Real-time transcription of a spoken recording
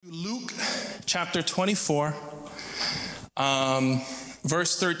chapter 24,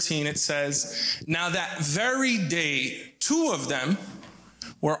 verse 13, it says, "Now that very day, two of them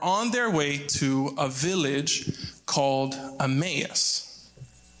were on their way to a village called Emmaus,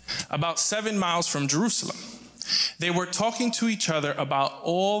 about 7 miles from Jerusalem. They were talking to each other about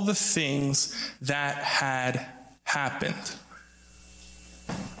all the things that had happened.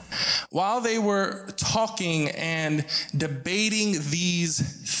 While they were talking and debating these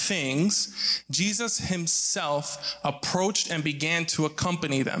things, Jesus himself approached and began to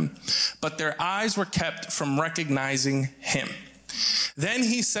accompany them, but their eyes were kept from recognizing him. Then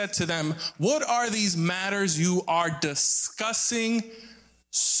he said to them, 'What are these matters you are discussing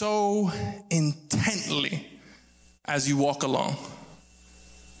so intently as you walk along?'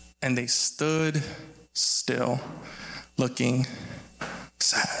 And they stood still, looking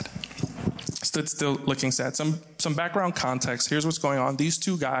sad." Stood still, looking sad. Some background context. Here's what's going on. These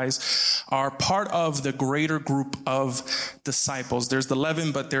two guys are part of the greater group of disciples. There's the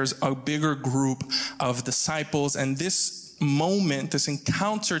 11, but there's a bigger group of disciples. And this moment, this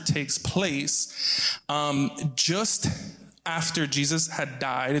encounter takes place just after Jesus had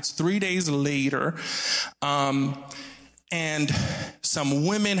died. It's 3 days later. And some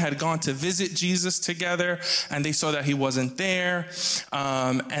women had gone to visit Jesus together, and they saw that he wasn't there.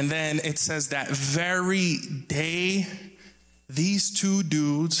 And then it says that very day, these two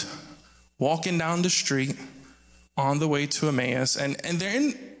dudes walking down the street on the way to Emmaus, and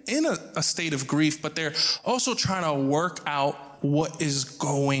they're in a state of grief, but they're also trying to work out what is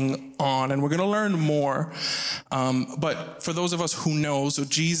going on. And we're going to learn more. But for those of us who know, so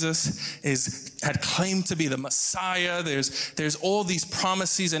Jesus had claimed to be the Messiah. There's all these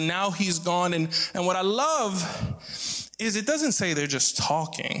promises, and now he's gone. And what I love is it doesn't say they're just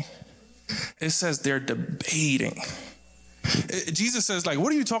talking. It says they're debating. Jesus says, like,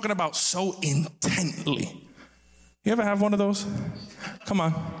 what are you talking about so intently? You ever have one of those? Come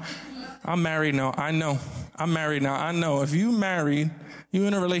on. I'm married now. I know. I'm married now. I know. If you married, you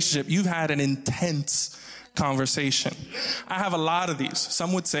in a relationship, you've had an intense conversation. I have a lot of these.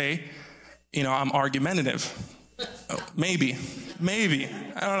 Some would say, I'm argumentative. Maybe.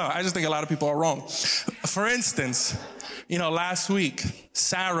 I don't know. I just think a lot of people are wrong. For instance, last week,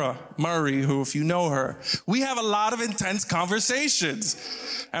 Sarah Murray, who, if you know her, we have a lot of intense conversations.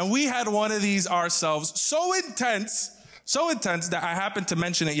 And we had one of these ourselves, so intense that I happened to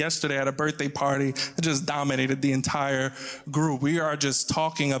mention it yesterday at a birthday party. It just dominated the entire group. We are just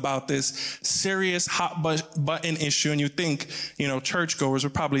talking about this serious hot button issue. And you think, churchgoers were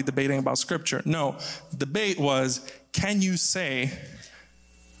probably debating about scripture. No, the debate was, can you say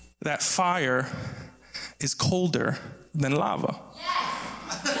that fire is colder than lava?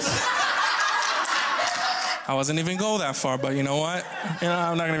 I wasn't even go that far, but you know what?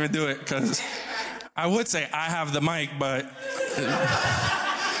 I'm not going to even do it, because I would say I have the mic, but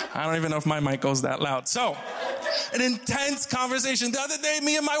I don't even know if my mic goes that loud. So, an intense conversation. The other day,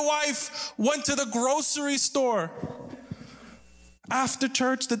 me and my wife went to the grocery store. After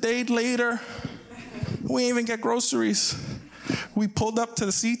church, the day later, we didn't even get groceries. We pulled up to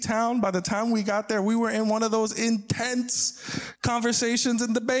the C-Town. By the time we got there, we were in one of those intense conversations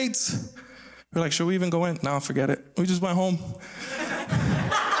and debates. We're like, should we even go in? No, forget it. We just went home.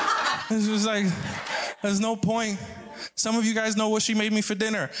 It's just like, there's no point. Some of you guys know what she made me for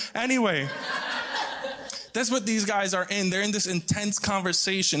dinner. Anyway, that's what these guys are in. They're in this intense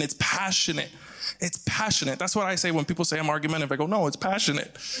conversation. It's passionate. That's what I say when people say I'm argumentative. I go, no, it's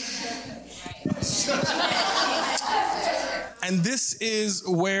passionate. And this is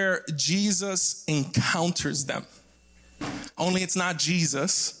where Jesus encounters them. Only it's not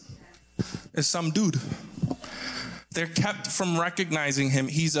Jesus. It's some dude. They're kept from recognizing him.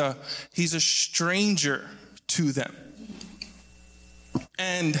 He's a stranger to them.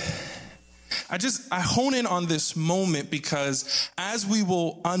 And I hone in on this moment because as we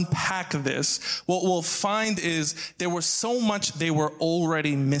will unpack this, what we'll find is there was so much they were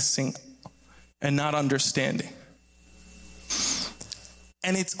already missing and not understanding.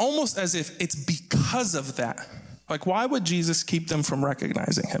 And it's almost as if it's because of that. Like, why would Jesus keep them from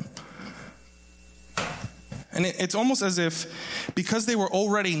recognizing him? And it's almost as if because they were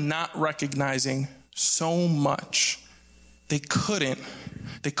already not recognizing so much, they couldn't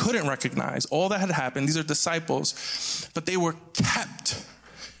recognize all that had happened. These are disciples, but they were kept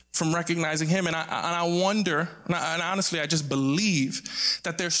from recognizing him. And I wonder, and honestly, I just believe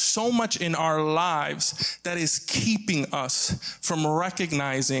that there's so much in our lives that is keeping us from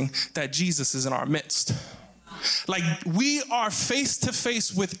recognizing that Jesus is in our midst. Like, we are face to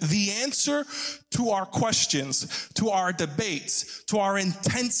face with the answer to our questions, to our debates, to our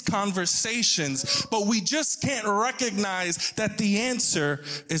intense conversations, but we just can't recognize that the answer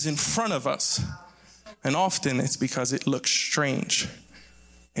is in front of us. And often it's because it looks strange.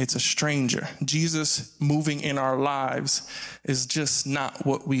 It's a stranger. Jesus moving in our lives is just not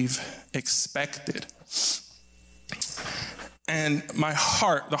what we've expected. And my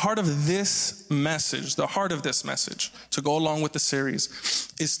heart, the heart of this message, to go along with the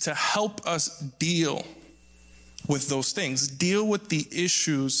series, is to help us deal with those things, deal with the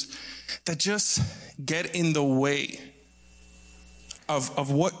issues that just get in the way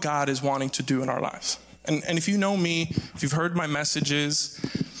of what God is wanting to do in our lives. And if you know me, if you've heard my messages,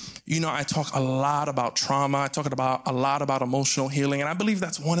 you know I talk a lot about trauma. I talk a lot about emotional healing. And I believe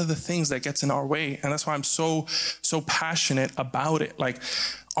that's one of the things that gets in our way. And that's why I'm so passionate about it. Like,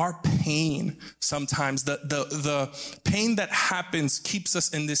 our pain sometimes, the pain that happens keeps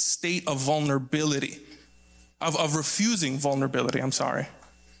us in this state of vulnerability, of refusing vulnerability,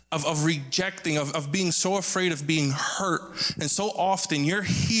 of rejecting, of being so afraid of being hurt. And so often you're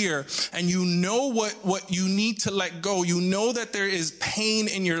here and you know what you need to let go. You know that there is pain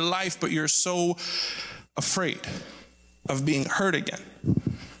in your life, but you're so afraid of being hurt again.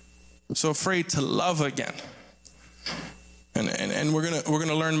 So afraid to love again. And we're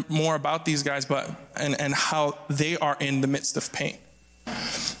gonna learn more about these guys, and how they are in the midst of pain.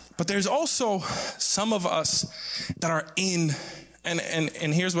 But there's also some of us that are in,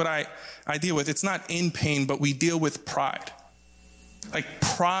 and here's what I deal with. It's not in pain, but we deal with pride. Like,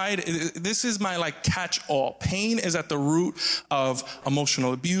 pride, this is my catch-all. Pain is at the root of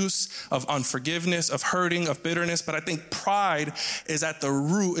emotional abuse, of unforgiveness, of hurting, of bitterness. But I think pride is at the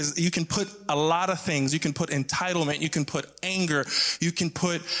root. You can put a lot of things. You can put entitlement. You can put anger. You can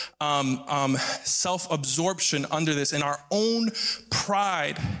put self-absorption under this. And our own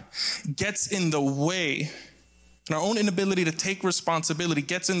pride gets in the way. And our own inability to take responsibility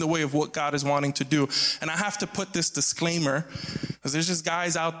gets in the way of what God is wanting to do. And I have to put this disclaimer, because there's just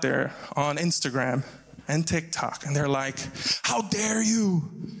guys out there on Instagram and TikTok, and they're like, how dare you?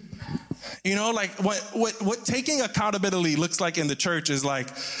 You know, like what taking accountability looks like in the church is like,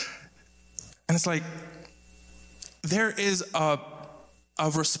 and it's like, there is a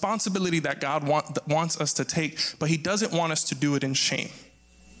responsibility that God wants us to take, but he doesn't want us to do it in shame.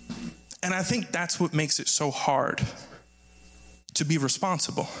 And I think that's what makes it so hard to be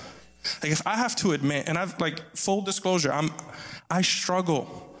responsible. Like, if I have to admit, and I've, full disclosure, I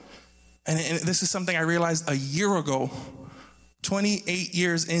struggle. And this is something I realized a year ago, 28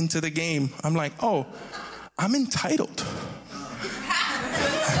 years into the game. I'm like, oh, I'm entitled.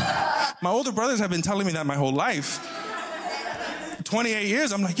 My older brothers have been telling me that my whole life. 28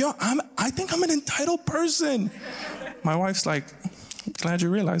 years, I'm like, yo, I think I'm an entitled person. My wife's like, glad you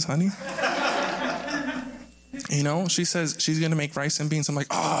realize, honey. You know, she says she's going to make rice and beans. I'm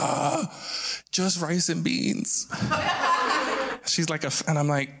like, just rice and beans. She's like, and I'm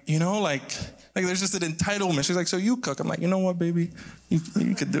like, you know, like there's just an entitlement. She's like, so you cook. I'm like, you know what, baby?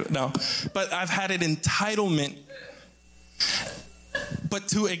 You could do it. No. But I've had an entitlement. But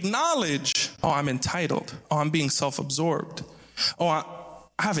to acknowledge, I'm entitled. I'm being self-absorbed. I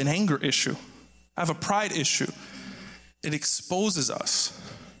have an anger issue. I have a pride issue. It exposes us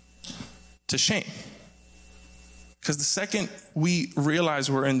to shame. Because the second we realize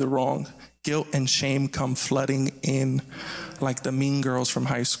we're in the wrong, guilt and shame come flooding in like the mean girls from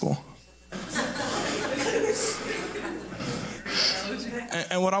high school.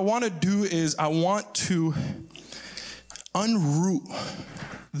 And what I want to do is I want to unroot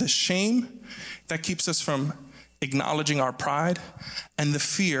the shame that keeps us from acknowledging our pride and the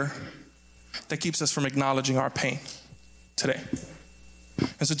fear that keeps us from acknowledging our pain today.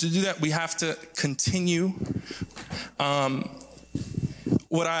 And so to do that, we have to continue.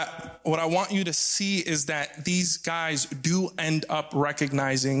 What I want you to see is that these guys do end up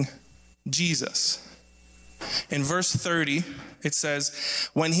recognizing Jesus. In verse 30, it says,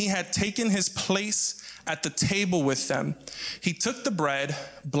 when he had taken his place at the table with them, he took the bread,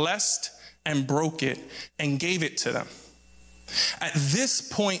 blessed and broke it, and gave it to them. At this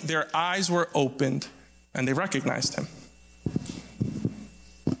point, their eyes were opened and they recognized him.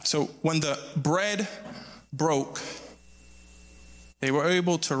 So when the bread broke, they were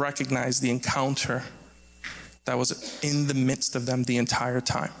able to recognize the encounter that was in the midst of them the entire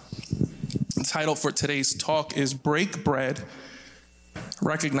time. The title for today's talk is Break Bread,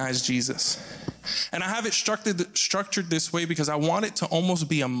 Recognize Jesus. And I have it structured this way because I want it to almost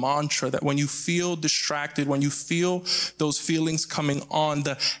be a mantra that when you feel distracted, when you feel those feelings coming on,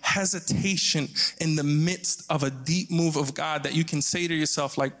 the hesitation in the midst of a deep move of God, that you can say to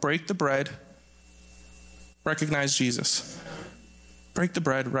yourself, like, break the bread, recognize Jesus. Break the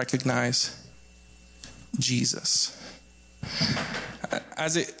bread, recognize Jesus.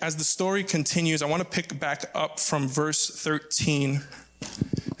 As the story continues, I want to pick back up from verse 13.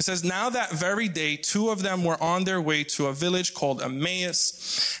 It says, now that very day, two of them were on their way to a village called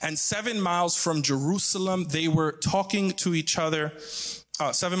Emmaus, and 7 miles from Jerusalem, they were talking to each other.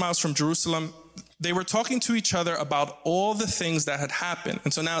 7 miles from Jerusalem, they were talking to each other about all the things that had happened.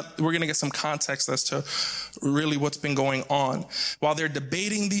 And so now we're going to get some context as to really what's been going on. While they're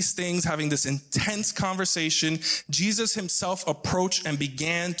debating these things, having this intense conversation, Jesus himself approached and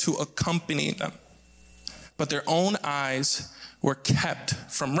began to accompany them. But their own eyes were kept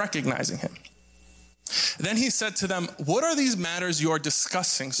from recognizing him. Then he said to them, what are these matters you are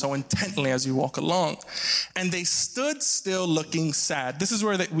discussing so intently as you walk along? And they stood still looking sad. This is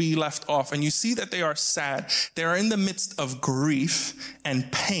where we left off. And you see that they are sad. They are in the midst of grief and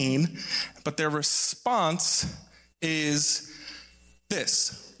pain. But their response is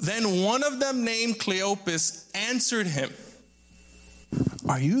this. Then one of them, named Cleopas, answered him,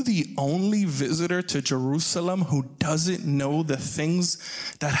 are you the only visitor to Jerusalem who doesn't know the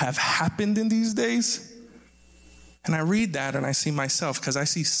things that have happened in these days? And I read that and I see myself, because I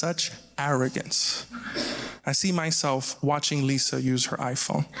see such arrogance. I see myself watching Lisa use her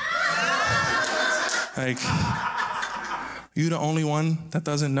iPhone. Like, you the only one that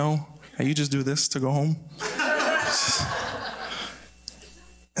doesn't know? And you just do this to go home?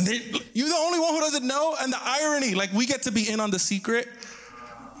 And you're the only one who doesn't know? And the irony, like, we get to be in on the secret,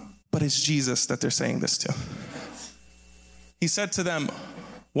 but it's Jesus that they're saying this to. He said to them,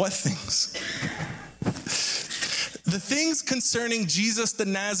 what things? The things concerning Jesus the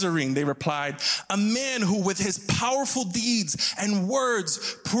Nazarene, they replied, a man who with his powerful deeds and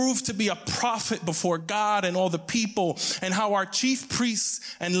words proved to be a prophet before God and all the people, and how our chief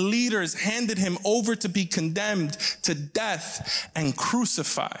priests and leaders handed him over to be condemned to death and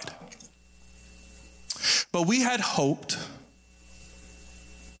crucified. But we had hoped.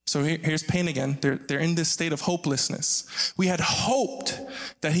 So here's pain again. They're in this state of hopelessness. We had hoped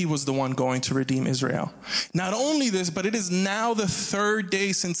that he was the one going to redeem Israel. Not only this, but it is now the third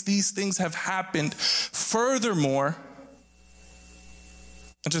day since these things have happened. Furthermore,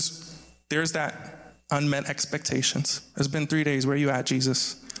 there's that unmet expectations. It's been 3 days. Where are you at,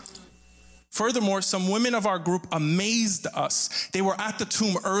 Jesus? Furthermore, some women of our group amazed us. They were at the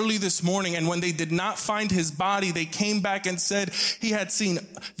tomb early this morning, and when they did not find his body, they came back and said they had seen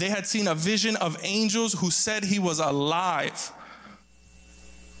a vision of angels who said he was alive.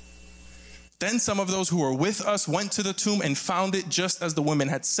 Then some of those who were with us went to the tomb and found it just as the women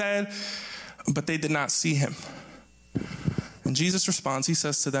had said, but they did not see him. And Jesus responds, he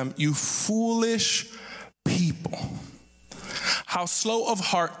says to them, you foolish people. How slow of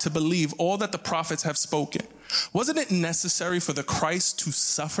heart to believe all that the prophets have spoken. Wasn't it necessary for the Christ to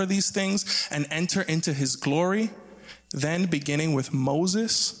suffer these things and enter into his glory? Then, beginning with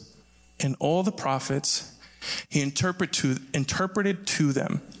Moses and all the prophets, he interpreted to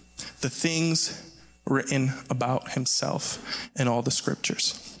them the things written about himself in all the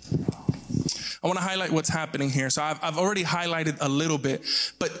scriptures. I want to highlight what's happening here. So I've already highlighted a little bit,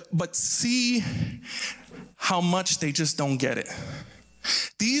 but see how much they just don't get it.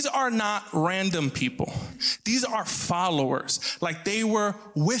 These are not random people. These are followers. Like, they were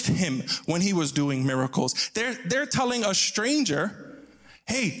with him when he was doing miracles. They're telling a stranger,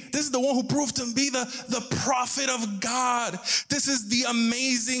 hey, this is the one who proved to be the prophet of God. This is the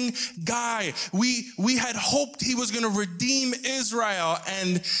amazing guy. We had hoped he was going to redeem Israel,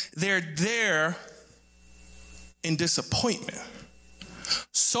 and they're there in disappointment.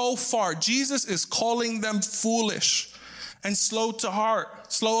 So far, Jesus is calling them foolish and slow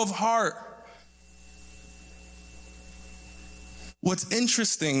of heart. What's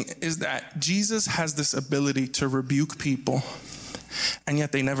interesting is that Jesus has this ability to rebuke people, and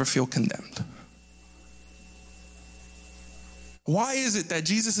yet they never feel condemned. Why is it that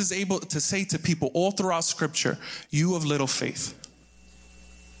Jesus is able to say to people all throughout Scripture, you of little faith?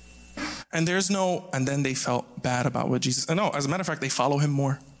 And then they felt bad about what Jesus, no, as a matter of fact, they follow him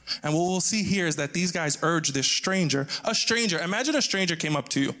more. And what we'll see here is that these guys urge this stranger, imagine a stranger came up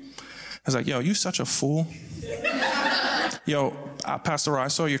to you. I was like, yo, you such a fool. Yo, Pastor, I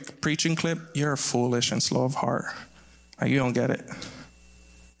saw your preaching clip. You're foolish and slow of heart. Like, you don't get it.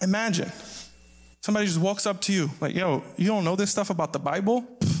 Imagine somebody just walks up to you like, yo, you don't know this stuff about the Bible?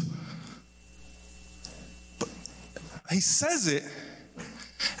 He says it,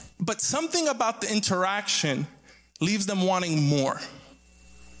 but something about the interaction leaves them wanting more.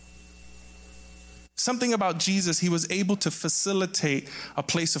 Something about Jesus, he was able to facilitate a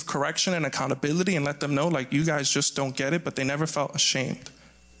place of correction and accountability and let them know, like, you guys just don't get it, but they never felt ashamed.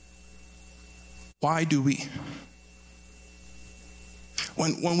 Why do we?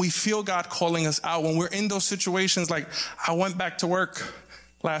 When we feel God calling us out, when we're in those situations, like I went back to work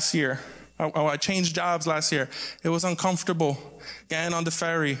last year. I changed jobs last year. It was uncomfortable. Getting on the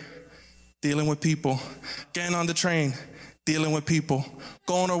ferry, dealing with people. Getting on the train, dealing with people.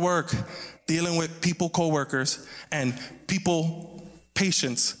 Going to work, dealing with people, coworkers, and people,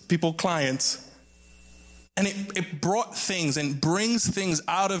 patients, people, clients. And it brought things and brings things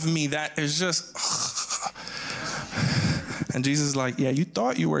out of me that is just... And Jesus is like, yeah, you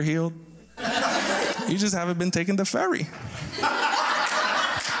thought you were healed. You just haven't been taking the ferry.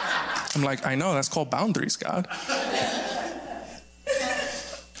 I'm like, I know, that's called boundaries, God.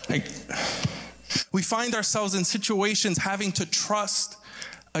 Like, we find ourselves in situations having to trust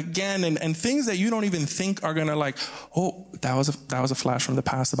again and things that you don't even think are gonna like, oh, that was a flash from the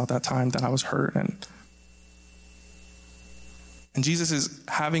past about that time that I was hurt. And Jesus is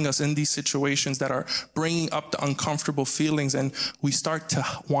having us in these situations that are bringing up the uncomfortable feelings, and we start to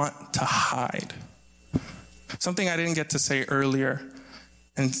want to hide. Something I didn't get to say earlier,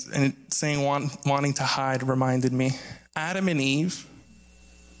 and saying wanting to hide reminded me. Adam and Eve,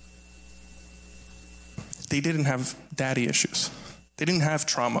 they didn't have daddy issues. They didn't have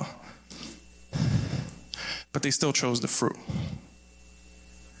trauma. But they still chose the fruit.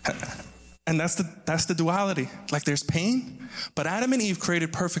 And that's the duality. Like, there's pain, but Adam and Eve,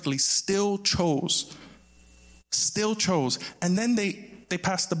 created perfectly, still chose. And then they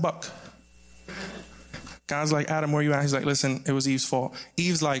passed the buck. God's like, Adam, where you at? He's like, listen, it was Eve's fault.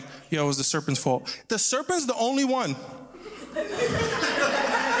 Eve's like, yo, it was the serpent's fault. The serpent's the only one.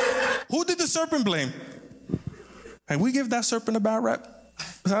 Who did the serpent blame? And we give that serpent a bad rep.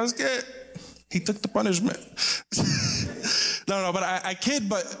 Sounds good. He took the punishment. No, but I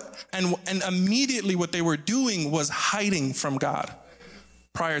kid, and immediately what they were doing was hiding from God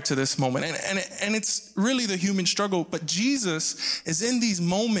prior to this moment. And it's really the human struggle, but Jesus is in these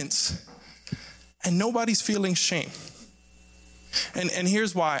moments and nobody's feeling shame. And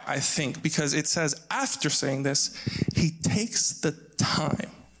here's why, I think, because it says after saying this, he takes the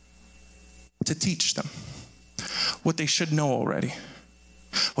time to teach them what they should know already,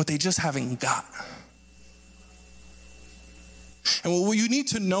 what they just haven't got. And what you need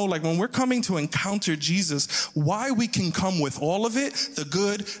to know, like when we're coming to encounter Jesus, why we can come with all of it, the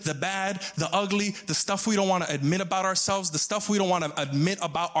good, the bad, the ugly, the stuff we don't want to admit about ourselves, the stuff we don't want to admit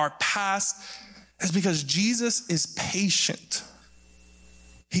about our past, is because Jesus is patient.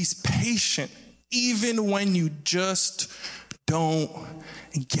 He's patient, even when you just don't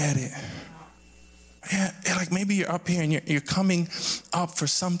get it. Yeah, like maybe you're up here and you're coming up for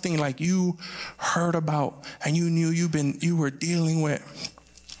something like you heard about and you knew you were dealing with,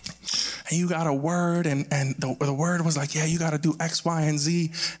 and you got a word and the word was like, yeah, you got to do X, Y, and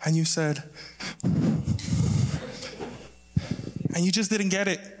Z, and you said, and you just didn't get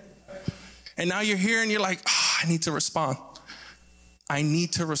it. And now you're here and you're like, I need to respond.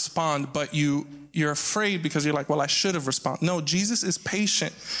 But you're afraid because you're like, well, I should have responded. No, Jesus is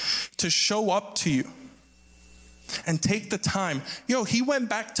patient to show up to you and take the time. Yo, he went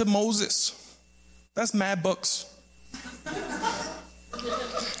back to Moses. That's mad books.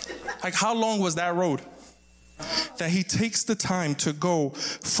 Like, how long was that road? That he takes the time to go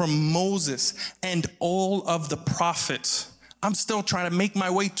from Moses and all of the prophets. I'm still trying to make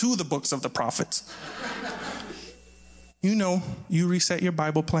my way to the books of the prophets. You know, you reset your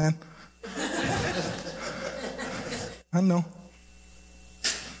Bible plan. I know.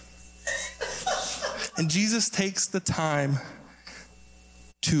 And Jesus takes the time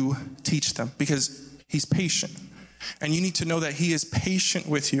to teach them because he's patient. And you need to know that he is patient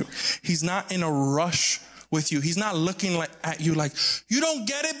with you. He's not in a rush with you. He's not looking at you like, you don't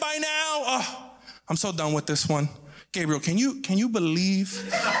get it by now? Oh, I'm so done with this one. Gabriel, can you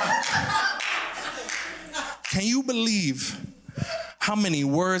believe? Can you believe how many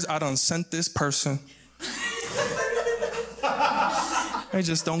words I done sent this person? They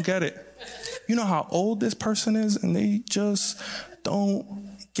just don't get it. You know how old this person is and they just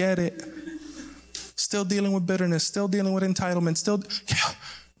don't get it. Still dealing with bitterness, still dealing with entitlement,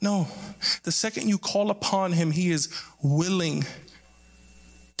 no. The second you call upon him, he is willing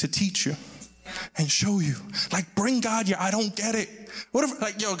to teach you and show you. Like, bring God, I don't get it. What if,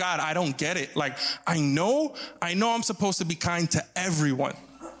 like, yo, God, I don't get it. Like, I know I'm supposed to be kind to everyone.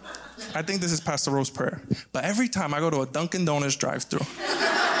 I think this is Pastor Rose's prayer. But every time I go to a Dunkin' Donuts drive-thru,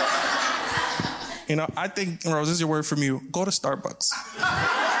 I think, Rose, this is your word from you. Go to Starbucks.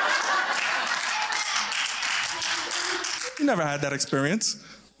 You never had that experience.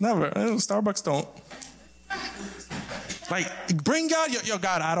 Never. Starbucks don't. Like, bring God, yo,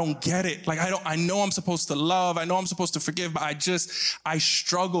 God, I don't get it. Like, I know I'm supposed to love. I know I'm supposed to forgive, but I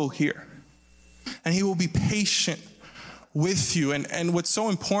struggle here. And he will be patient with you. And what's so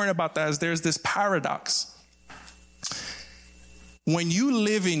important about that is there's this paradox. When you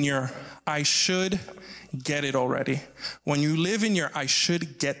live in your, I should get it already. When you live in your, I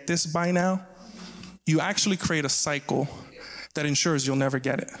should get this by now, you actually create a cycle that ensures you'll never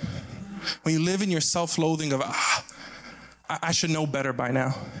get it. When you live in your self-loathing of, I should know better by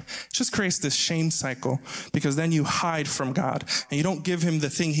now, it just creates this shame cycle, because then you hide from God and you don't give him the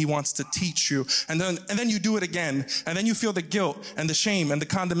thing he wants to teach you. And then you do it again. And then you feel the guilt and the shame and the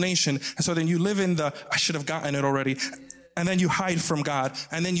condemnation. And so then you live in the, I should have gotten it already. And then you hide from God.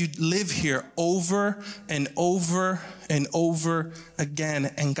 And then you live here over and over and over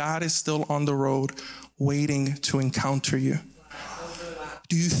again. And God is still on the road waiting to encounter you.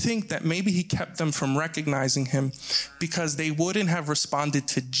 Do you think that maybe he kept them from recognizing him because they wouldn't have responded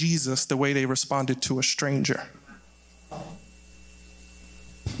to Jesus the way they responded to a stranger?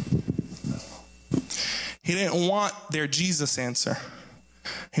 He didn't want their Jesus answer.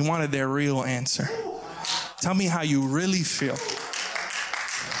 He wanted their real answer. Tell me how you really feel.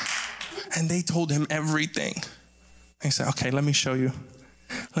 And they told him everything. He said, okay, let me show you.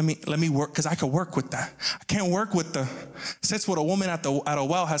 Let me work, because I could work with that. I can't work with sits with a woman at a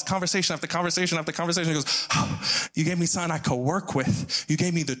well, has conversation after conversation after conversation. He goes, oh, you gave me something I could work with. You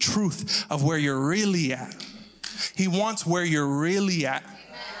gave me the truth of where you're really at. He wants where you're really at.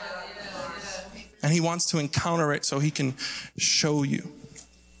 And he wants to encounter it so he can show you.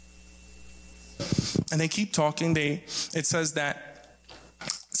 And they keep talking. It says that,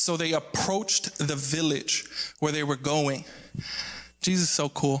 so they approached the village where they were going. Jesus is so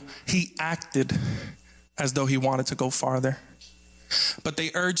cool. He acted as though he wanted to go farther. But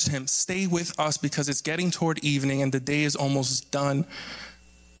they urged him, stay with us because it's getting toward evening and the day is almost done.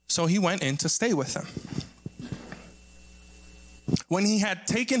 So he went in to stay with them. When he had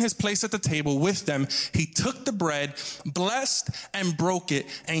taken his place at the table with them, he took the bread, blessed and broke it,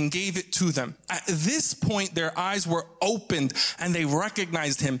 and gave it to them. At this point, their eyes were opened and they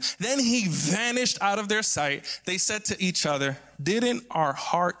recognized him. Then he vanished out of their sight. They said to each other, didn't our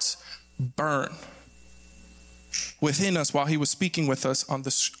hearts burn within us while he was speaking with us on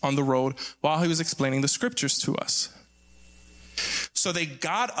the road, while he was explaining the scriptures to us? So they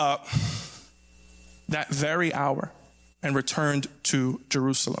got up that very hour and returned to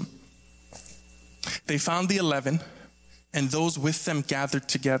Jerusalem. They found the 11 and those with them gathered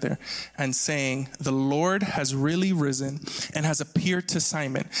together and saying, the Lord has really risen and has appeared to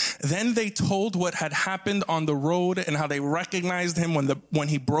Simon. Then they told what had happened on the road and how they recognized him when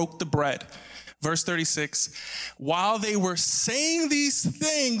he broke the bread. Verse 36, while they were saying these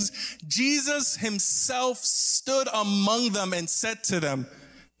things, Jesus himself stood among them and said to them,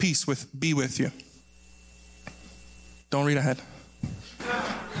 peace be with you. Don't read ahead.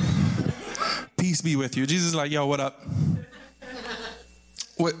 Peace be with you. Jesus is like, yo, what up?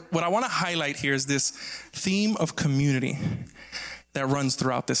 What I want to highlight here is this theme of community that runs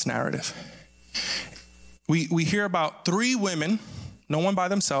throughout this narrative. We hear about 3 women, no one by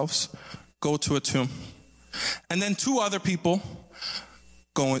themselves, go to a tomb. And then 2 other people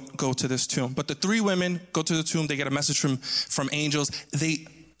go to this tomb. But the 3 women go to the tomb. They get a message from angels. They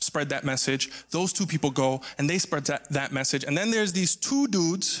spread that message. Those 2 people go and they spread that message. And then there's these 2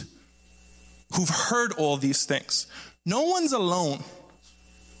 dudes who've heard all these things. No one's alone.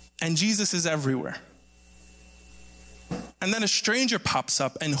 And Jesus is everywhere. And then a stranger pops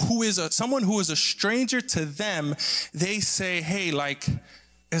up, and someone who is a stranger to them, they say, hey, like,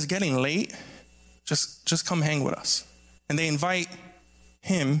 it's getting late. Just come hang with us. And they invite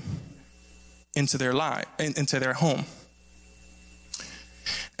him into their home.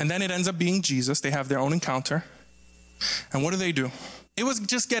 And then it ends up being Jesus. They have their own encounter. And what do? It was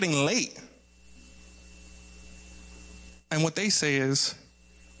just getting late. And what they say is,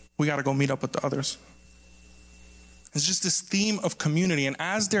 we got to go meet up with the others. It's just this theme of community. And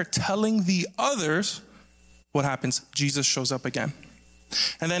as they're telling the others, what happens? Jesus shows up again.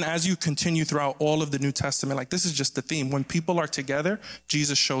 And then as you continue throughout all of the New Testament, like this is just the theme. When people are together,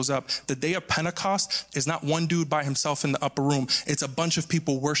 Jesus shows up. The day of Pentecost is not one dude by himself in the upper room. It's a bunch of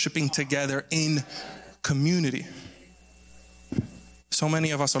people worshiping together in community. So many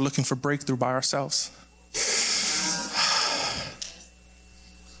of us are looking for breakthrough by ourselves.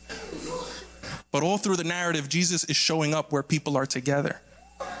 But all through the narrative, Jesus is showing up where people are together,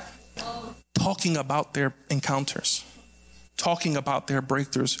 talking about their encounters, talking about their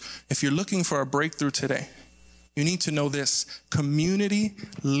breakthroughs. If you're looking for a breakthrough today, you need to know this: community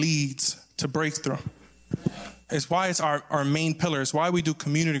leads to breakthrough. It's why it's our main pillar. It's why we do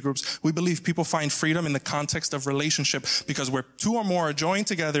community groups. We believe people find freedom in the context of relationship, because where two or more are joined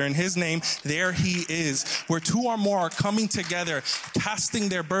together in his name, there he is. Where two or more are coming together, casting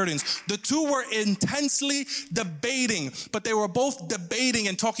their burdens. The two were intensely debating, but they were both debating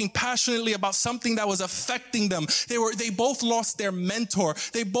and talking passionately about something that was affecting them. They both lost their mentor.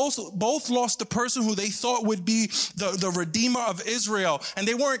 They both lost the person who they thought would be the redeemer of Israel. And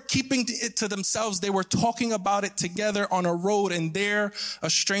they weren't keeping it to themselves. They were talking about it together on a road, and there a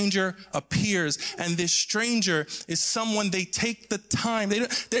stranger appears. And this stranger is someone they take the time.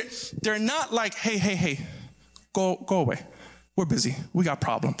 They're not like, hey, go away. We're busy. We got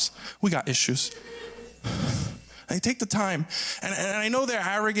problems. We got issues. They take the time. And I know they're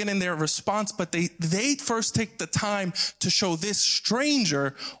arrogant in their response, but they first take the time to show this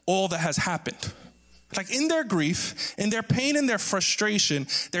stranger all that has happened. Like in their grief, in their pain, in their frustration,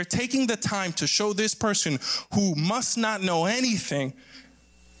 they're taking the time to show this person who must not know anything,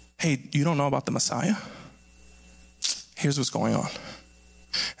 hey, you don't know about the Messiah? Here's what's going on.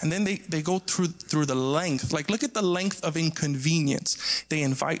 And then they go through the length. Like, look at the length of inconvenience. They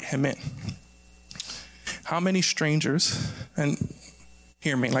invite him in. How many strangers, and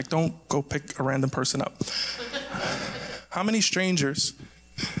hear me, like, don't go pick a random person up. How many strangers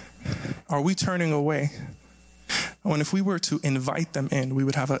are we turning away when if we were to invite them in, we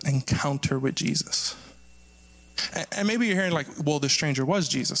would have an encounter with Jesus? And maybe you're hearing like, well, the stranger was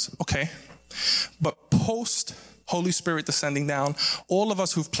Jesus. Okay. But post Holy Spirit descending down, all of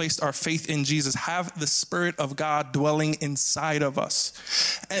us who've placed our faith in Jesus have the Spirit of God dwelling inside of us.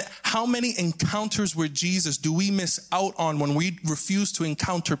 And how many encounters with Jesus do we miss out on when we refuse to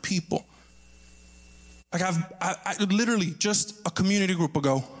encounter people? Like I literally just a community group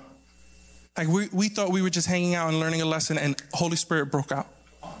ago, like we thought we were just hanging out and learning a lesson, and Holy Spirit broke out.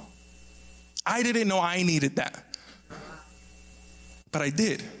 I didn't know I needed that, but I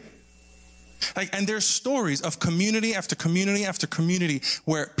did. Like, and there's stories of community after community after community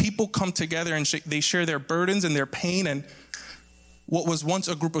where people come together and they share their burdens and their pain, and what was once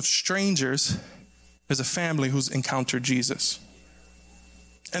a group of strangers is a family who's encountered Jesus.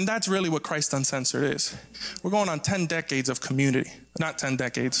 And that's really what Christ Uncensored is. We're going on 10 decades of community. Not 10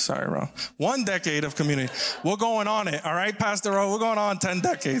 decades, sorry, Ron. 1 decade of community. We're going on it, all right, Pastor Ro? We're going on 10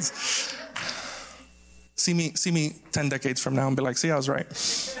 decades. See me 10 decades from now and be like, see, I was right.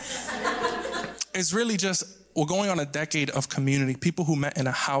 It's really just, we're going on a decade of community. People who met in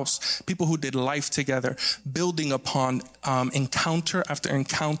a house, people who did life together, building upon encounter after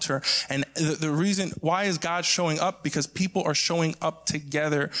encounter. And the reason why is God showing up? Because people are showing up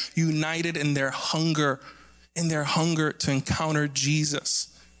together, united in their hunger to encounter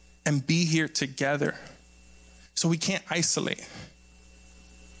Jesus and be here together. So we can't isolate.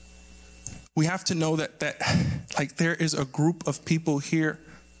 We have to know that like there is a group of people here.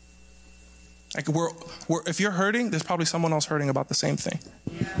 Like we're if you're hurting, there's probably someone else hurting about the same thing.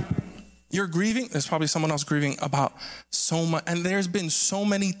 Yeah. You're grieving, there's probably someone else grieving about so much. And there's been so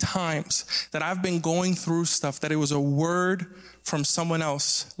many times that I've been going through stuff that it was a word from someone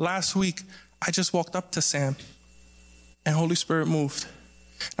else. Last week, I just walked up to Sam and Holy Spirit moved.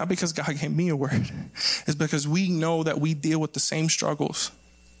 Not because God gave me a word. It's because we know that we deal with the same struggles.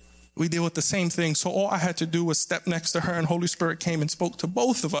 We deal with the same things. So all I had to do was step next to her, and Holy Spirit came and spoke to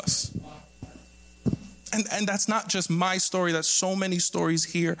both of us. And that's not just my story. That's so many stories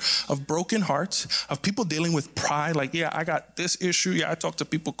here of broken hearts, of people dealing with pride. Like, yeah, I got this issue. Yeah, I talk to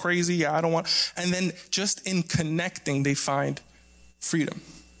people crazy. Yeah, I don't want. And then just in connecting, they find freedom.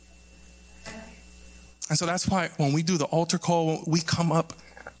 And so that's why when we do the altar call, we come up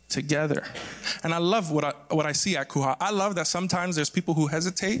together. And I love what I see at Kuha. I love that sometimes there's people who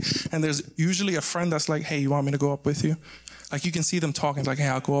hesitate, and there's usually a friend that's like, hey, you want me to go up with you? Like you can see them talking, like, hey,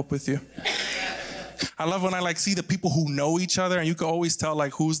 I'll go up with you. I love when I see the people who know each other, and you can always tell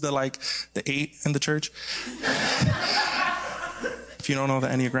who's the 8 in the church. If you don't know the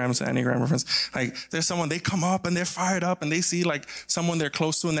Enneagram, it's the Enneagram reference. There's someone, they come up and they're fired up, and they see someone they're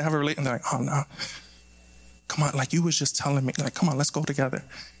close to and they have a relationship, and they're like, oh no, come on, you was just telling me, come on, let's go together.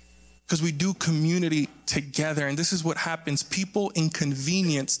 Because we do community together, and this is what happens. People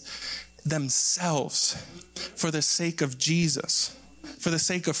inconvenience themselves for the sake of Jesus. For the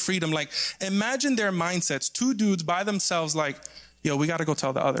sake of freedom. Imagine their mindsets. 2 dudes by themselves yo, we got to go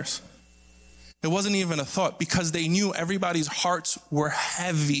tell the others. It wasn't even a thought because they knew everybody's hearts were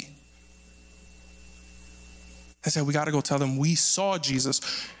heavy. They said, we got to go tell them we saw Jesus.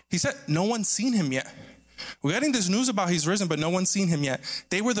 He said, no one's seen him yet. We're getting this news about he's risen, but no one's seen him yet.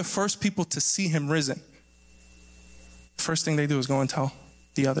 They were the first people to see him risen. First thing they do is go and tell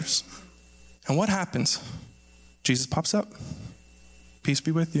the others. And what happens? Jesus pops up. Peace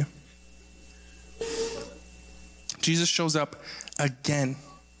be with you. Jesus shows up again.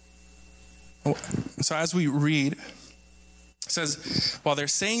 So as we read, it says, while they're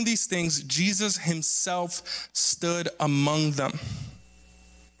saying these things, Jesus himself stood among them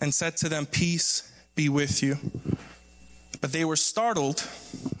and said to them, peace be with you. But they were startled,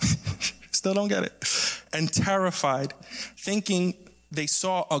 still don't get it, and terrified, thinking they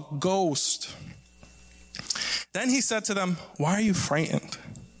saw a ghost. Then he said to them, why are you frightened?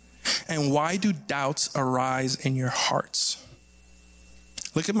 And why do doubts arise in your hearts?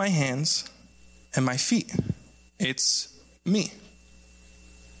 Look at my hands and my feet. It's me.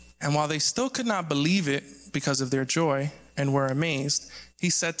 And while they still could not believe it because of their joy and were amazed, he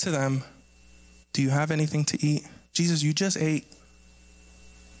said to them, do you have anything to eat? Jesus, you just ate.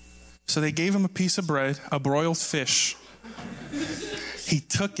 So they gave him a piece of bread, a broiled fish. He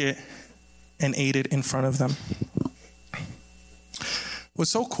took it and ate it in front of them.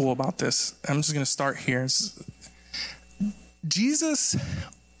 What's so cool about this, I'm just going to start here. Jesus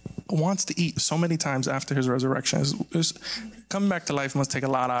wants to eat so many times after his resurrection. Coming back to life must take a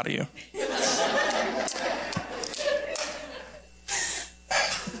lot out of you.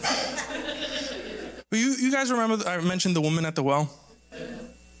 You guys remember I mentioned the woman at the well?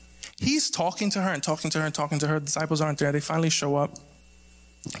 He's talking to her and talking to her and talking to her. The disciples aren't there. They finally show up.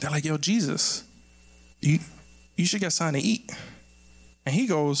 They're like, yo, Jesus, you should get something to eat. And he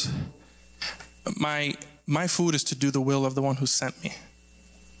goes, my food is to do the will of the one who sent me.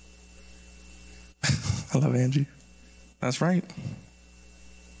 I love Angie. That's right.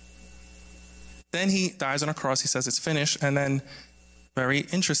 Then he dies on a cross. He says it's finished. And then, very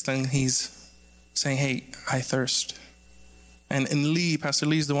interesting, he's saying, hey, I thirst. And Pastor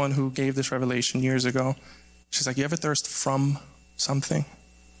Lee's the one who gave this revelation years ago. She's like, you ever thirst from something?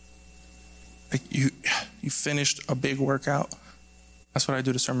 Like you finished a big workout. That's what I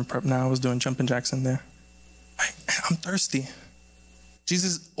do to sermon prep now. I was doing jumping jacks in there. I'm thirsty.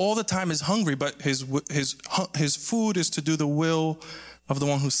 Jesus all the time is hungry, but his food is to do the will of the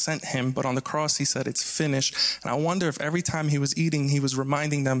one who sent him. But on the cross, he said, it's finished. And I wonder if every time he was eating, he was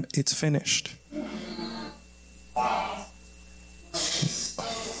reminding them, it's finished.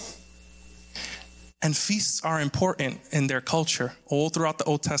 And feasts are important in their culture. All throughout the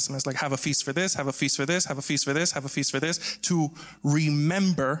Old Testament, it's like have a feast for this, have a feast for this, have a feast for this, have a feast for this, to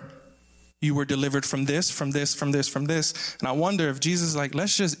remember you were delivered from this, from this, from this, from this. And I wonder if Jesus is like,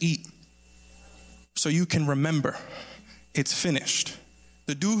 let's just eat so you can remember it's finished.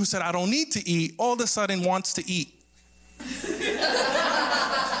 The dude who said, I don't need to eat, all of a sudden wants to eat.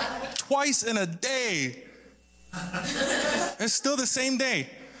 Twice in a day. It's still the same day.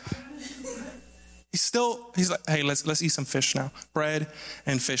 He's like, hey, let's eat some fish now. Bread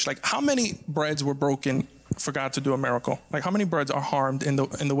and fish. Like, how many breads were broken for God to do a miracle? Like, how many breads are harmed in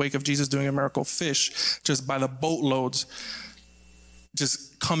the wake of Jesus doing a miracle? Fish, just by the boatloads,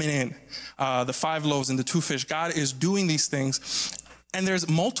 just coming in. The 5 loaves and the 2 fish. God is doing these things. And there's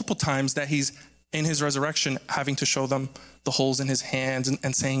multiple times that he's in his resurrection having to show them the holes in his hands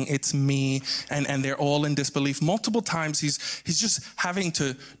and saying, it's me. And they're all in disbelief. Multiple times he's just having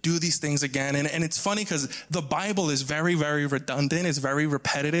to do these things again. And it's funny because the Bible is very, very redundant. It's very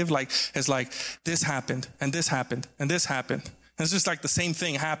repetitive. It's like this happened and this happened and this happened. And it's just like the same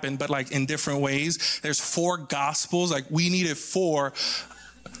thing happened, but like in different ways. There's 4 gospels. Like we needed 4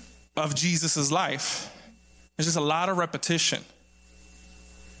 of Jesus's life. There's just a lot of repetition.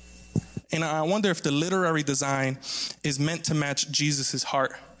 And I wonder if the literary design is meant to match Jesus's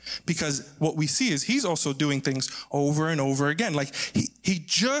heart. Because what we see is he's also doing things over and over again. Like he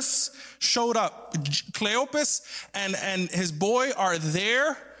just showed up. Cleopas and his boy are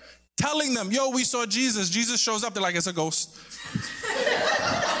there telling them, yo, we saw Jesus. Jesus shows up. They're like, it's a ghost.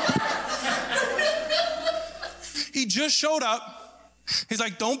 He just showed up. He's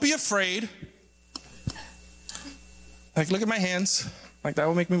like, don't be afraid. Like, look at my hands. Like, that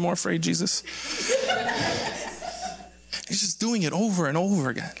will make me more afraid, Jesus. He's just doing it over and over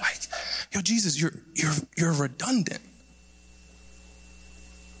again. Like, yo, Jesus, you're redundant.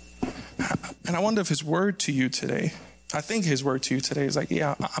 And I wonder if his word to you today, I think his word to you today is like,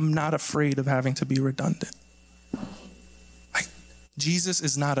 yeah, I'm not afraid of having to be redundant. Like, Jesus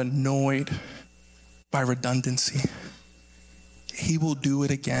is not annoyed by redundancy. He will do it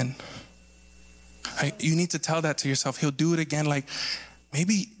again. You need to tell that to yourself. He'll do it again. Like,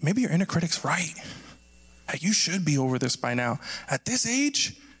 maybe your inner critic's right. Hey, you should be over this by now. At this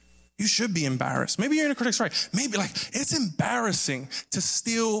age, you should be embarrassed. Maybe you're in a critic's right. Maybe like it's embarrassing to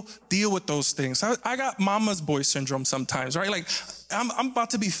still deal with those things. I got mama's boy syndrome sometimes, right? Like I'm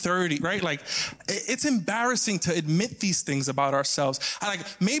about to be 30, right? Like it's embarrassing to admit these things about ourselves. Like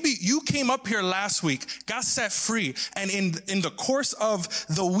maybe you came up here last week, got set free, and in the course of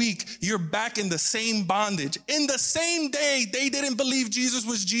the week, you're back in the same bondage. In the same day, they didn't believe Jesus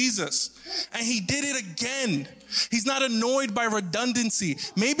was Jesus. And he did it again. He's not annoyed by redundancy.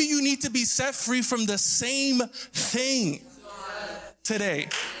 Maybe you need to be set free from the same thing today.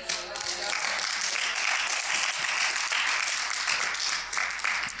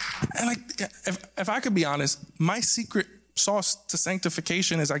 And like, if I could be honest, my secret sauce to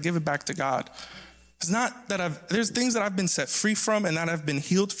sanctification is I give it back to God. It's not that there's things that I've been set free from and that I've been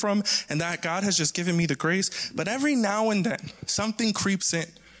healed from and that God has just given me the grace. But every now and then, something creeps in.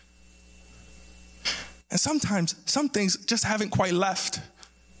 And sometimes some things just haven't quite left.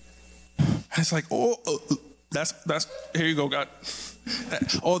 And it's like, that's here you go, God.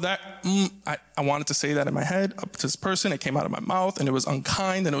 I wanted to say that in my head up to this person. It came out of my mouth and it was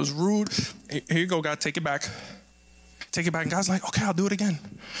unkind and it was rude. Here you go, God, take it back. Take it back. And God's like, okay, I'll do it again.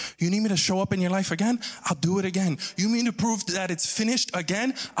 You need me to show up in your life again? I'll do it again. You need to prove that it's finished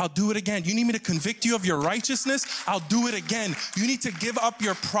again? I'll do it again. You need me to convict you of your righteousness? I'll do it again. You need to give up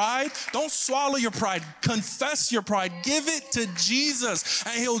your pride? Don't swallow your pride. Confess your pride. Give it to Jesus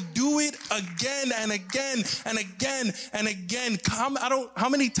and he'll do it again and again and again and again. How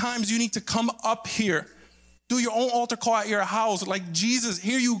many times you need to come up here? Do your own altar call at your house. Like, Jesus,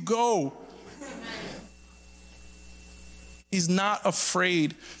 here you go. He's not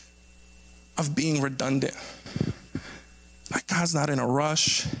afraid of being redundant. Like God's not in a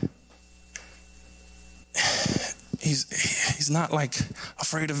rush. He's not like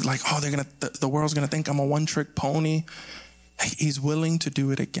afraid of like, the world's gonna think I'm a one-trick pony. He's willing to do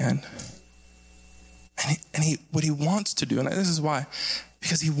it again. And what he wants to do, and this is why,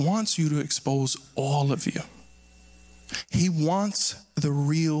 because he wants you to expose all of you. He wants the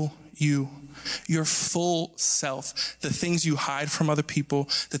real you. Your full self, the things you hide from other people,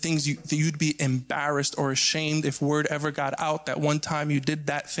 the things that you'd be embarrassed or ashamed if word ever got out that one time you did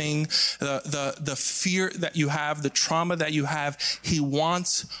that thing, the fear that you have, the trauma that you have. He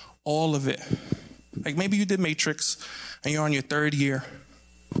wants all of it. Like maybe you did Matrix and you're on your 3rd year.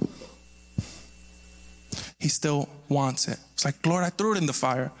 He still wants it. It's like, Lord, I threw it in the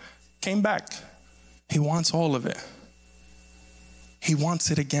fire, came back. He wants all of it. He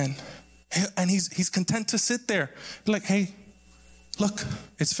wants it again. And he's content to sit there. Like, hey, look,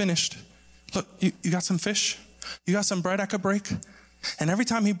 it's finished. Look, you got some fish? You got some bread I could break? And every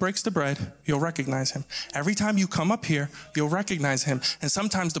time he breaks the bread, you'll recognize him. Every time you come up here, you'll recognize him. And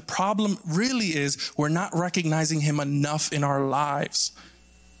sometimes the problem really is we're not recognizing him enough in our lives.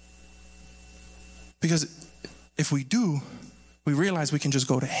 Because if we do, we realize we can just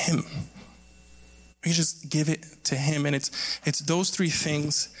go to him. We can just give it to him. And it's those 3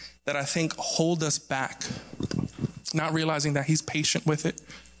 things that I think hold us back. Not realizing that he's patient with it.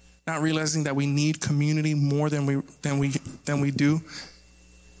 Not realizing that we need community more than we do.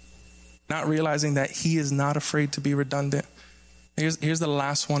 Not realizing that he is not afraid to be redundant. Here's the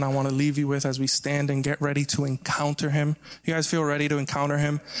last one I want to leave you with as we stand and get ready to encounter him. You guys feel ready to encounter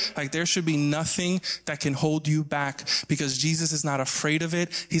him? Like there should be nothing that can hold you back because Jesus is not afraid of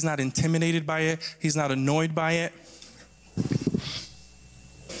it. He's not intimidated by it. He's not annoyed by it.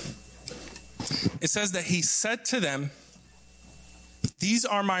 It says that he said to them, "These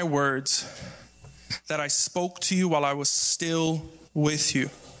are my words that I spoke to you while I was still with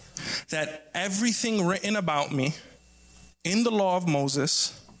you, that everything written about me in the law of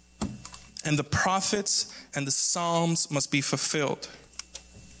Moses and the prophets and the Psalms must be fulfilled."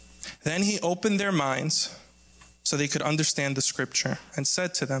 Then he opened their minds so they could understand the scripture and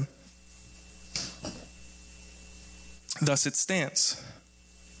said to them, Thus it stands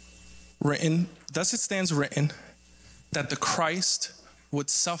written that the Christ would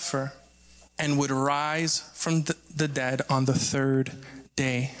suffer and would rise from the dead on the 3rd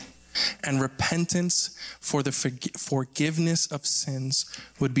day, and repentance for the forgiveness of sins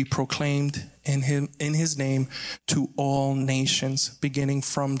would be proclaimed in his name to all nations, beginning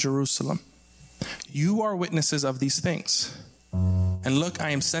from Jerusalem. You are witnesses of these things. And look, I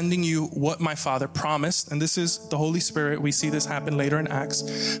am sending you what my Father promised. And this is the Holy Spirit. We see this happen later in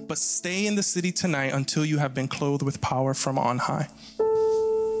Acts. But stay in the city tonight until you have been clothed with power from on high.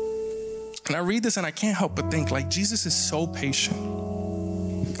 And I read this and I can't help but think, like, Jesus is so patient.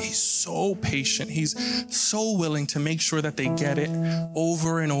 He's so patient. He's so willing to make sure that they get it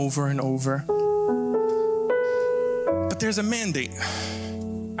over and over and over. there's a mandate.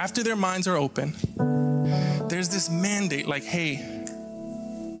 After their minds are open, there's this mandate like, hey,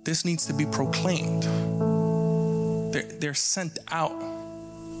 this needs to be proclaimed. They're sent out.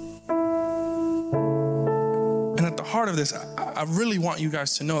 And at the heart of this, I really want you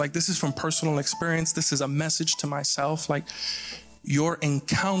guys to know, like, this is from personal experience. This is a message to myself. Like, your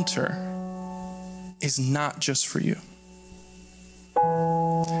encounter is not just for you.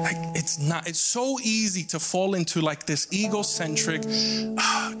 Like, it's so easy to fall into like this egocentric,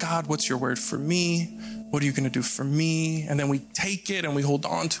 God, what's your word for me? What are you going to do for me? And then we take it and we hold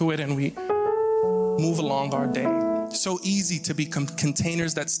on to it and we move along our day. So easy to become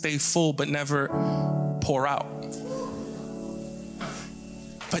containers that stay full but never pour out.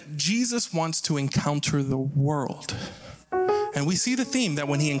 But Jesus wants to encounter the world. And we see the theme that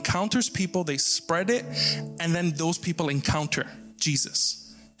when he encounters people, they spread it, and then those people encounter Jesus.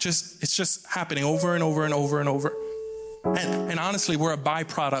 It's just happening over and over and over and over. And honestly, we're a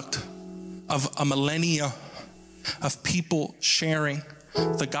byproduct of a millennia of people sharing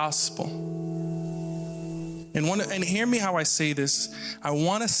the gospel. And hear me how I say this. I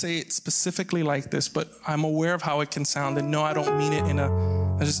want to say it specifically like this, but I'm aware of how it can sound. And no, I don't mean it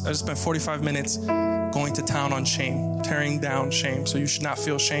I just spent 45 minutes going to town on shame, tearing down shame. So you should not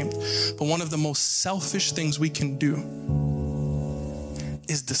feel shamed. But one of the most selfish things we can do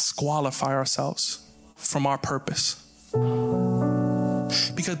is disqualify ourselves from our purpose.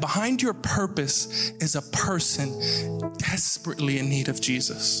 Because behind your purpose is a person desperately in need of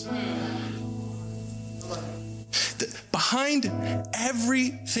Jesus. Behind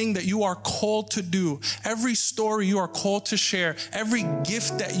everything that you are called to do, every story you are called to share, every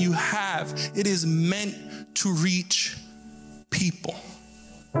gift that you have, it is meant to reach people.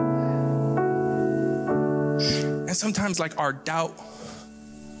 And sometimes like our doubt,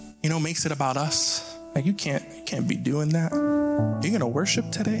 makes it about us. Like you can't be doing that. You're going to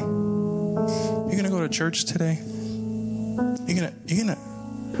worship today? You're going to go to church today? You're going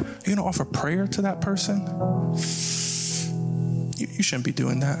to offer prayer to that person? You shouldn't be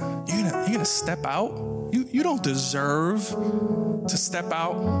doing that. You're gonna step out. You don't deserve to step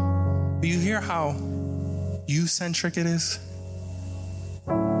out. Do you hear how you-centric it is?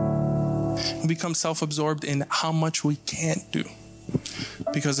 We become self-absorbed in how much we can't do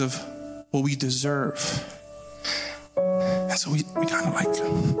because of what we deserve. And so we kind of like,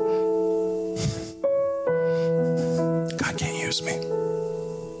 God can't use me.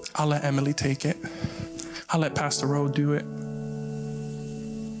 I'll let Emily take it. I'll let Pastor Rowe do it.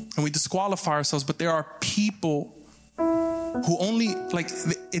 And we disqualify ourselves, but there are people who only, like,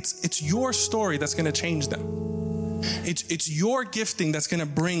 it's your story that's going to change them. It's your gifting that's going to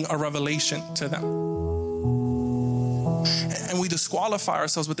bring a revelation to them. And we disqualify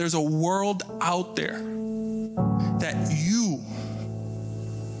ourselves, but there's a world out there that you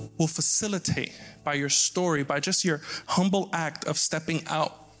will facilitate by your story, by just your humble act of stepping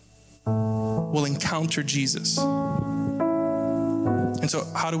out, will encounter Jesus. And so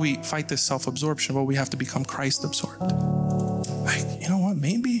how do we fight this self-absorption? Well, we have to become Christ-absorbed. Like, you know what?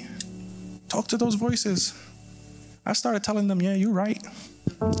 Maybe talk to those voices. I started telling them, yeah, you're right.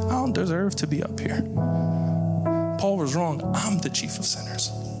 I don't deserve to be up here. Paul was wrong. I'm the chief of sinners.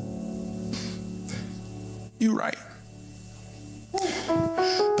 You're right.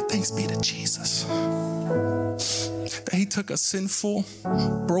 But thanks be to Jesus. That he took a sinful,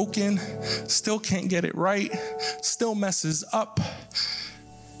 broken, still can't get it right, still messes up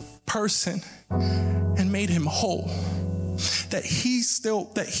person and made him whole. That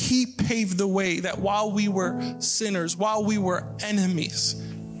he paved the way, that while we were sinners, while we were enemies,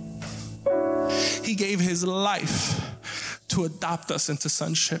 he gave his life to adopt us into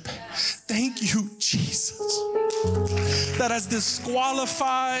sonship. Thank you, Jesus. That as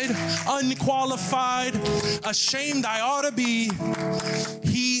disqualified, unqualified, ashamed I ought to be,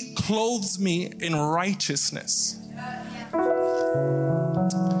 he clothes me in righteousness.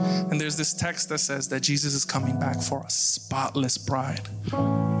 And there's this text that says that Jesus is coming back for a spotless bride.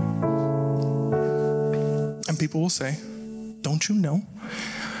 And people will say, don't you know?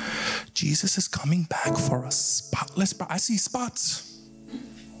 Jesus is coming back for a spotless bride. I see spots.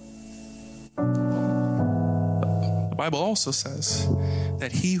 The Bible also says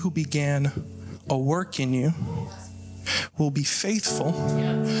that he who began a work in you will be faithful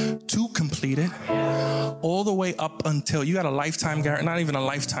to complete it all the way up until, you got a lifetime guarantee, not even a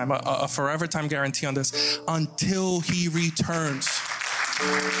lifetime, a forever time guarantee on this, until he returns.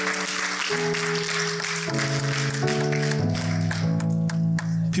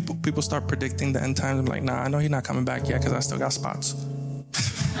 People start predicting the end times. I'm like, nah, I know he's not coming back yet because I still got spots.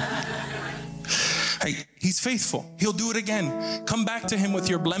 Hey, he's faithful. He'll do it again. Come back to him with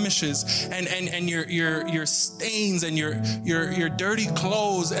your blemishes and your stains and your dirty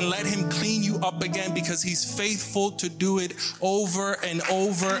clothes, and let him clean you up again, because he's faithful to do it over and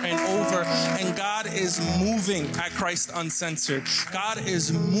over and over. And God is moving at Christ Uncensored. God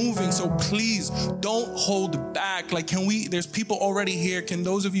is moving. So please don't hold back. Like, there's people already here. Can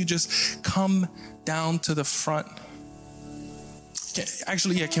those of you just come down to the front?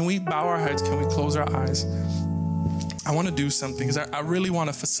 Can we bow our heads? Can we close our eyes? I want to do something, because I really want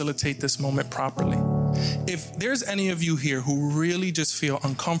to facilitate this moment properly. If there's any of you here who really just feel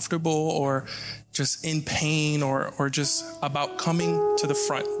uncomfortable or just in pain or just about coming to the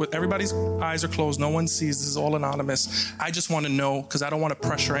front, with everybody's eyes are closed, no one sees, this is all anonymous. I just want to know, because I don't want to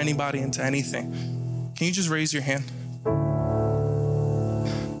pressure anybody into anything. Can you just raise your hand?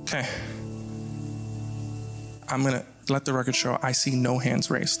 Okay. I'm going to let the record show I see no hands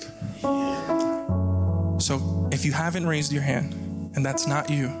raised. So if you haven't raised your hand and that's not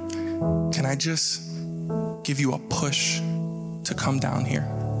you, can I just give you a push to come down here?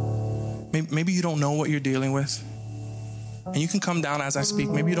 Maybe you don't know what you're dealing with, and you can come down as I speak.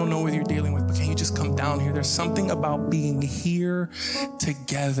 Maybe you don't know what you're dealing with, but can you just come down here? There's something about being here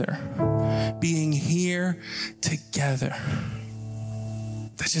together. Being here together.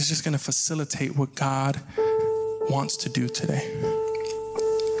 That's just going to facilitate what God wants to do today.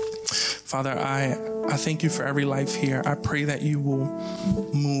 Father, I thank you for every life here. I pray that you will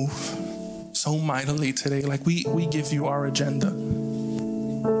move so mightily today. Like we give you our agenda.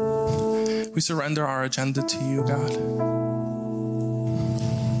 We surrender our agenda to you, God.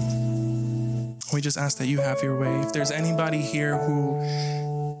 We just ask that you have your way. If there's anybody here who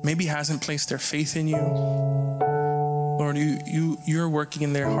maybe hasn't placed their faith in you, Lord, you're working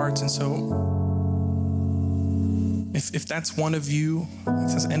in their hearts. And so if that's one of you, if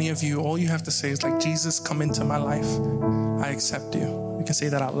there's any of you, all you have to say is like, Jesus, come into my life. I accept you. You can say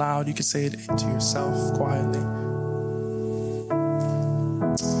that out loud. You can say it to yourself quietly.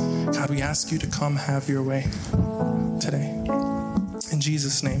 God, we ask you to come have your way today. In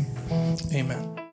Jesus' name, amen.